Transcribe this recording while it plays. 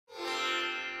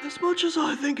As much as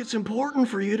I think it's important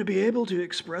for you to be able to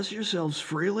express yourselves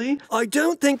freely, I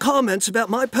don't think comments about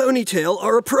my ponytail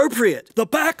are appropriate. The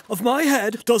back of my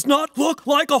head does not look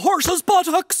like a horse's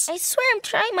buttocks. I swear I'm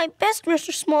trying my best,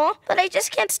 Mr. Small, but I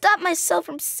just can't stop myself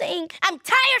from saying I'm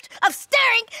tired of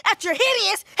staring at your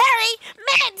hideous, hairy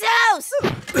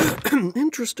mantos!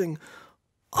 Interesting.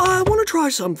 I want to try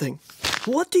something.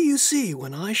 What do you see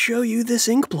when I show you this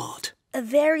ink blot? A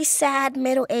very sad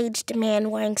middle-aged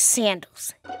man wearing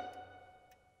sandals.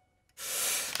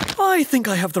 I think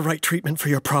I have the right treatment for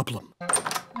your problem.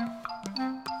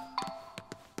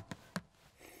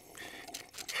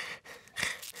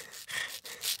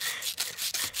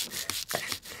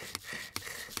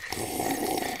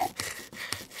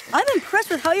 I'm impressed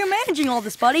with how you're managing all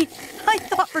this, buddy. I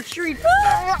thought for sure you'd...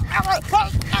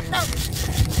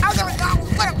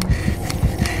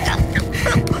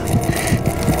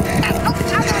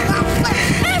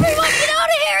 Everyone get out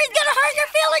of here! He's gonna hurt your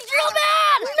feelings real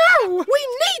bad! No! We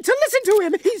need to listen to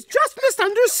him! He's just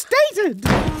misunderstated!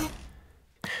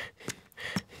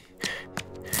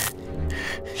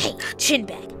 Hey,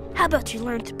 Chinbag, how about you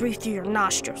learn to breathe through your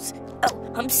nostrils?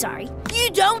 Oh, I'm sorry. You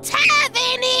don't have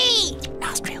any!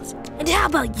 Nostrils. And how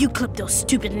about you clip those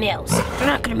stupid nails? They're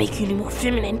not gonna make you any more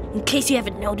feminine. In case you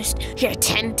haven't noticed, you're a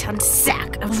 10-ton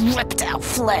sack of reptile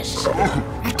flesh.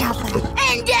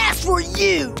 And as for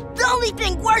you, the only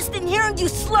thing worse than hearing you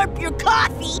slurp your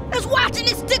coffee is watching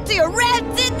it stick to your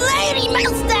rancid lady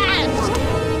mustache!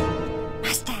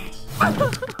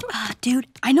 Dude,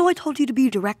 I know I told you to be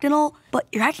direct and all, but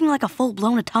you're acting like a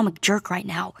full-blown atomic jerk right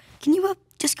now. Can you,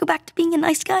 just go back to being a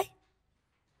nice guy?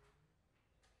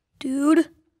 Dude?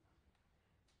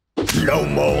 No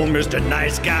more, Mr.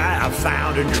 Nice Guy. I've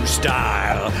found a new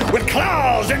style. With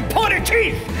claws and pointed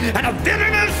teeth and a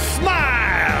villainous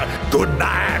smile.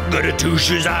 Goodbye, goody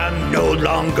two-shoes. I'm no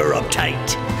longer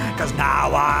uptight. 'Cause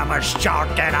now I'm a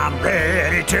shark and I'm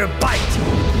ready to bite.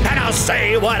 And I'll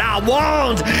say what I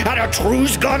want, and the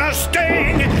truth's gonna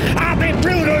sting. I'll be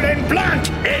brutal and blunt.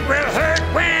 It will hurt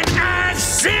when I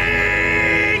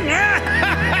sing.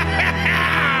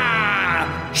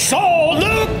 So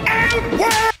look out,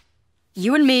 world!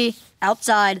 You and me,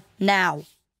 outside, now.